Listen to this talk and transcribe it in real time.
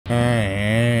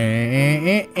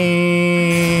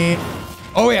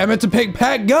Oh wait, I meant to pick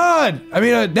Pat God. I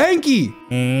mean Danky.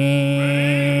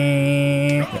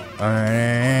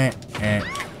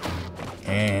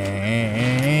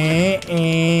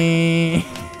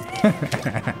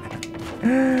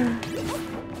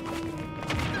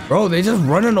 Bro, they just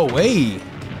running away.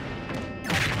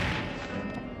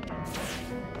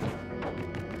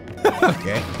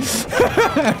 Okay.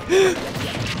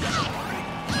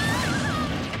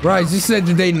 Right, you said,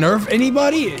 did they nerf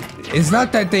anybody? It's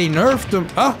not that they nerfed them.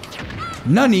 Ah,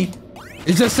 nunny.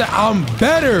 It's just that I'm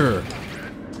better.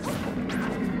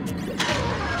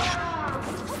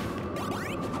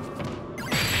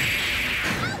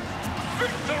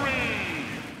 Victory.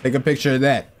 Take a picture of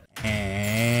that.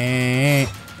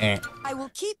 I will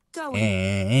keep going.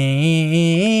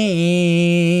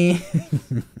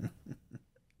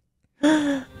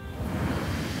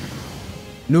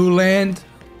 New land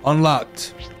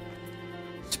unlocked.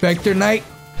 Spectre Knight.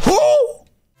 Who?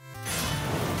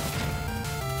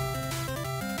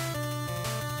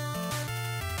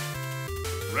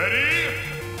 Ready?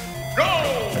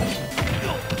 Go!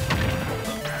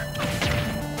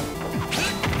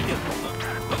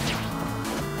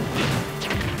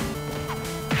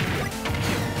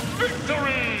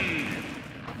 Victory!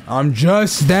 I'm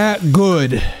just that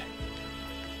good.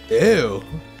 Ew.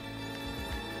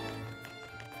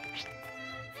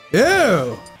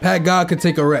 Ew. Pat God could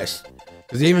take a rest.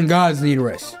 Because even gods need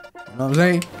rest. You know what I'm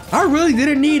saying? I really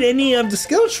didn't need any of the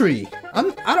skill tree.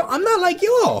 I'm not like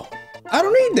y'all. I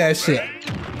don't need that shit.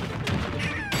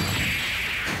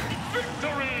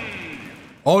 Victory!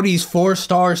 All these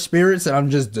 4-star spirits and I'm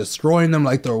just destroying them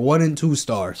like they're 1 and 2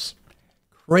 stars.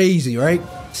 Crazy, right?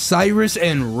 Cyrus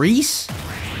and Reese?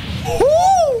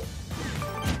 Woo!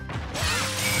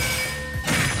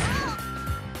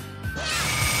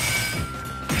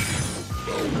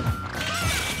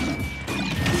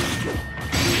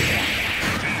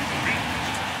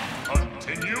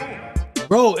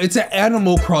 Bro, it's an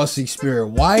Animal Crossing spirit.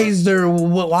 Why is there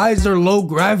low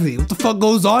gravity? What the fuck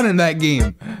goes on in that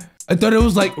game? I thought it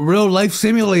was like real life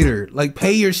simulator. Like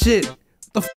pay your shit. What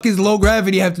the fuck is low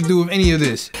gravity have to do with any of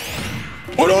this?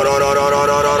 Oh no no no no no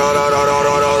no no no no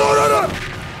no no no no.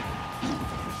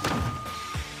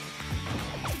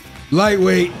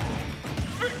 Lightweight.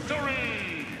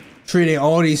 Victory! Treating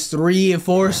all these 3 and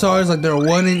 4 stars like they're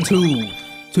 1 and 2.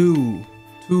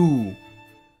 2.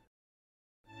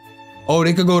 Oh,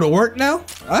 they could go to work now?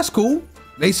 That's cool.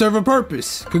 They serve a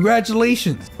purpose.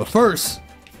 Congratulations. But first,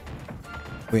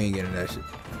 we ain't getting that shit.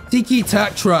 Tiki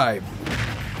Tak Tribe.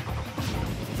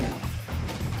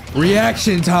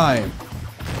 Reaction time.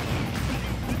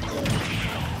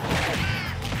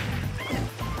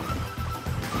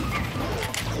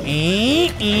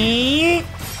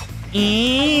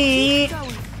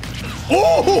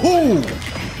 Oh!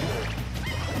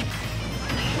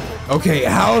 Okay,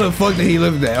 how the fuck did he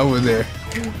live that over there?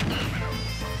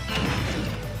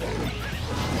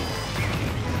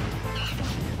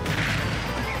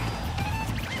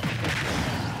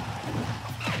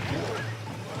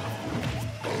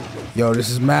 Yo, this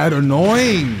is mad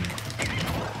annoying.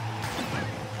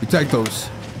 Protect those.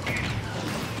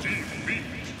 Defeat.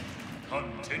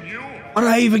 Continue. What did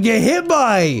I even get hit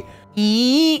by?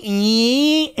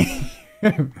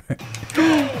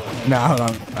 Nah, hold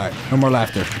on. Alright, no more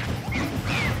laughter.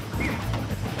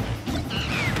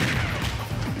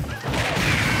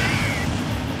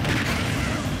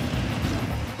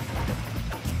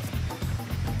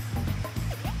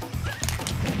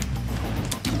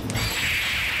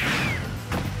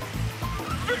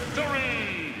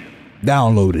 Victory!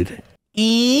 Downloaded.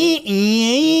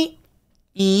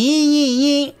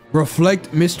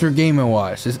 Reflect Mr. Game &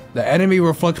 Watch. The enemy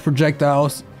reflects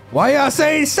projectiles. Why y'all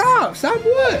saying stop? Stop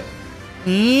what?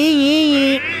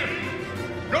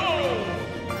 Go!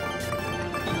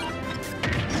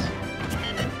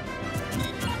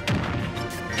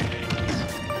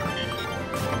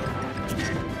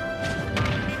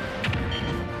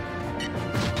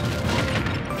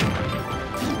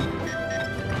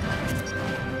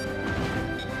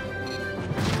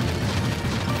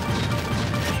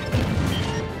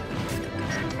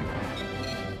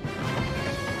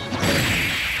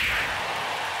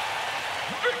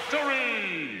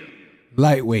 Victory!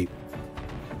 Lightweight.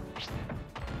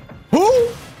 Who?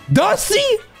 Dusty?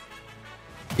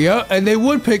 Yeah, and they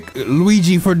would pick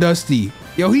Luigi for Dusty.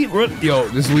 Yo,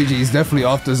 this Luigi is definitely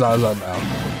off the Zaza now.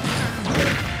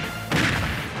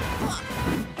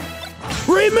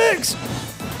 Remix!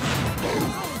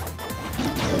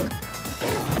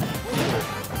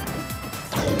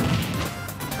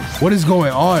 What is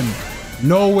going on?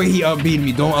 No way he upbeat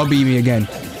me. Don't upbeat me again.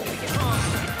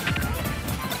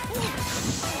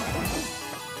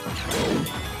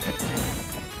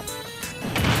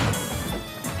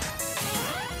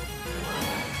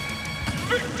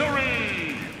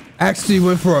 Actually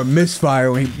went for a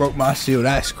misfire when he broke my shield.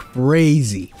 That's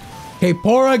crazy. Okay,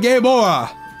 Pora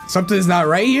Gamora. Something's not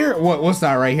right here? What's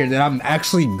not right here? That I'm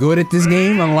actually good at this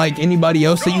game, unlike anybody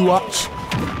else that you watch?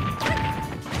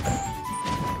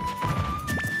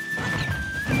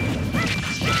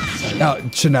 Oh,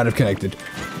 should not have connected.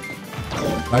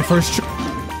 My first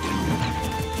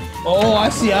oh, I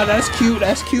see. Oh, that's cute.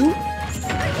 That's cute.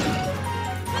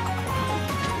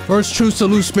 First true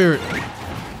salute spirit.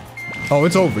 Oh,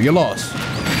 it's over. You lost.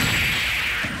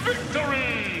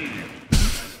 Victory!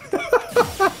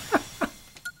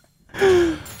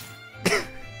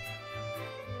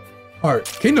 Heart.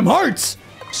 Kingdom Hearts.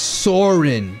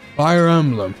 Sorin. Fire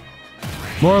Emblem.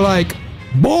 More like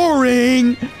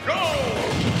boring. Go!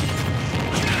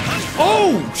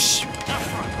 Oh, sh.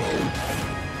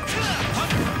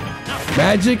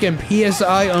 Magic and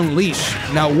PSI Unleash.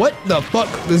 Now, what the fuck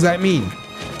does that mean?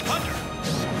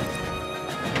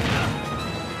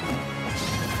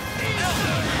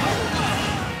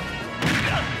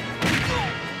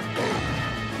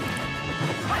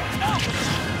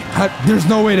 There's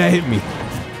no way that hit me.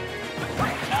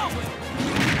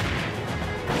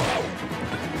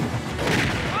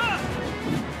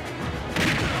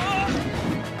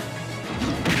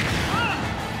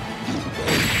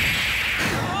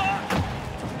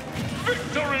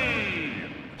 Victory!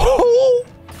 Oh,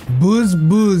 Buzz.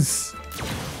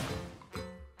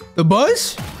 The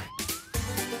Buzz?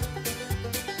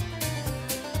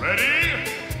 Ready?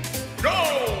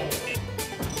 Go!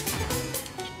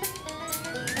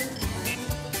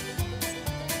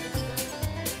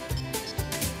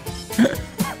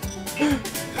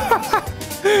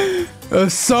 A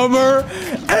summer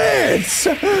ants.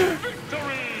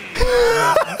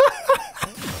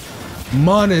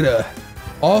 Monitor.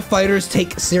 All fighters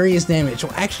take serious damage.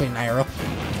 Well, actually, Nairo.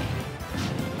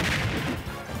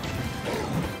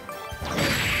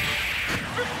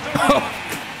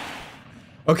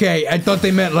 Okay, I thought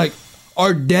they meant like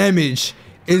our damage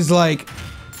is like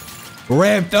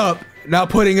ramped up, not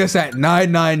putting us at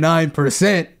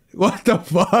 999%. What the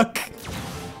fuck?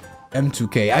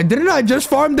 M2K. Didn't I just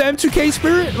farm the M2K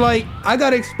spirit? Like, I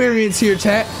got experience here,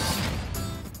 chat.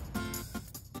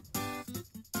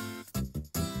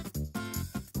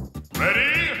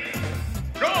 Ready?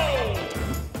 Go!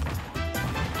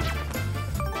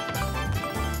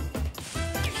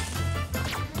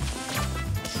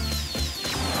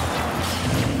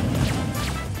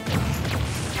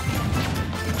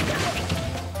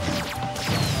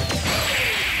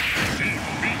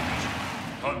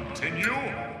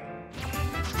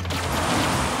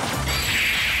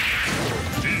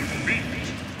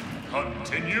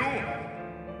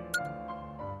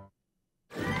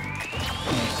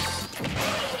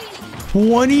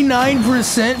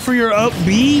 29% for your up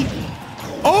B?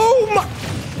 Oh my!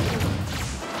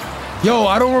 Yo,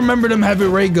 I don't remember them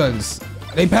having ray guns.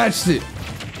 They patched it.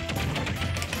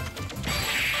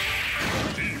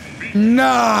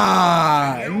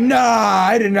 Nah,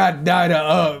 I did not die to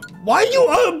up. Why you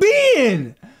up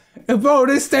being? Bro,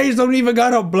 this stage don't even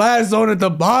got a blast zone at the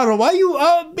bottom. Why you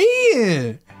up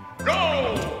being?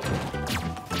 Go!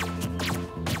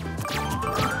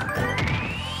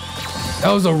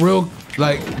 That was a real,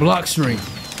 like, block string.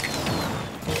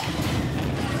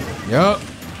 Yup.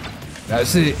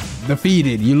 That's it.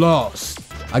 Defeated. You lost.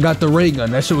 I got the ray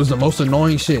gun. That shit was the most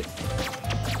annoying shit.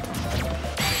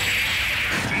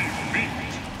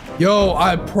 Yo,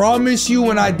 I promise you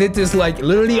when I did this like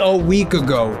literally a week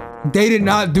ago, they did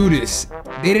not do this.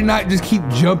 They did not just keep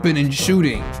jumping and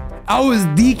shooting. I was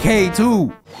DK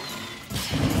too.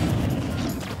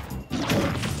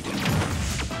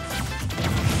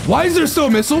 Why is there still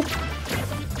a missile?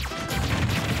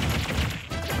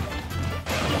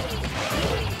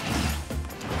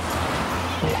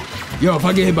 Yo, if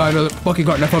I get hit by another fucking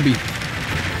card, that's be.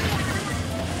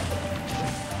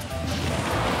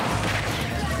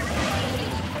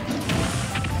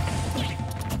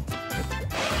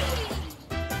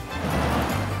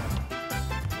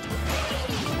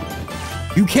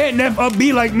 You can't nef up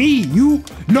B like me.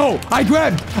 No, I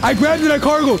grabbed in a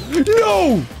cargo.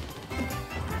 No!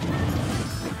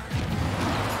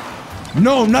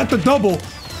 No, not the double.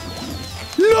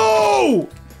 No!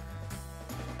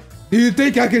 Do you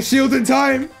think I can shield in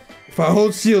time? If I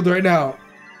hold shield right now.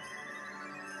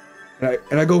 And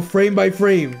I go frame by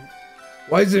frame.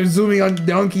 Why is it zooming on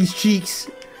Donkey's cheeks?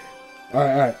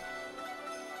 Alright.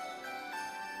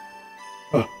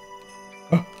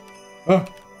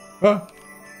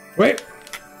 Wait,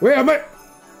 am I?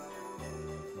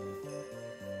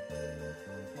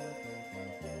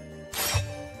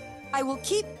 I will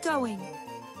keep going.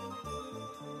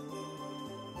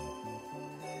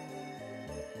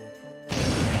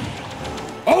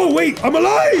 Oh, wait, I'm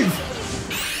alive!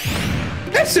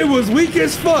 That shit was weak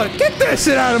as fuck. Get that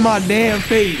shit out of my damn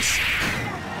face.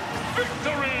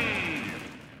 Victory!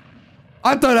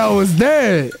 I thought I was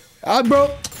dead.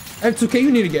 Bro, F2K,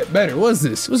 you need to get better. What's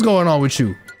this? What's going on with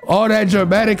you? All that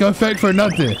dramatic effect for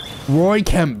nothing. Roy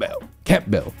Campbell.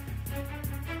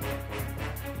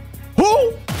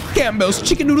 Who? Campbell's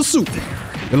chicken noodle soup.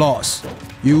 You lost.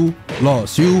 You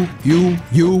lost. You.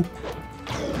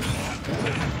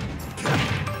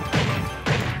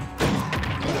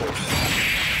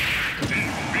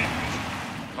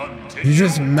 You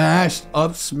just mashed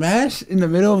up smash in the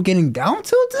middle of getting down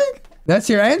tilted?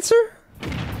 That's your answer?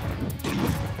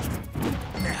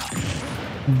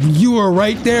 You were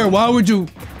right there. Why would you?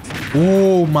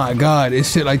 Oh my God.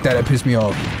 It's shit like that that pissed me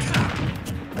off.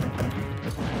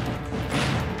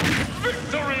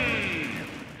 Victory!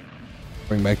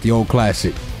 Bring back the old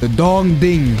classic. The dong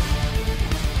ding.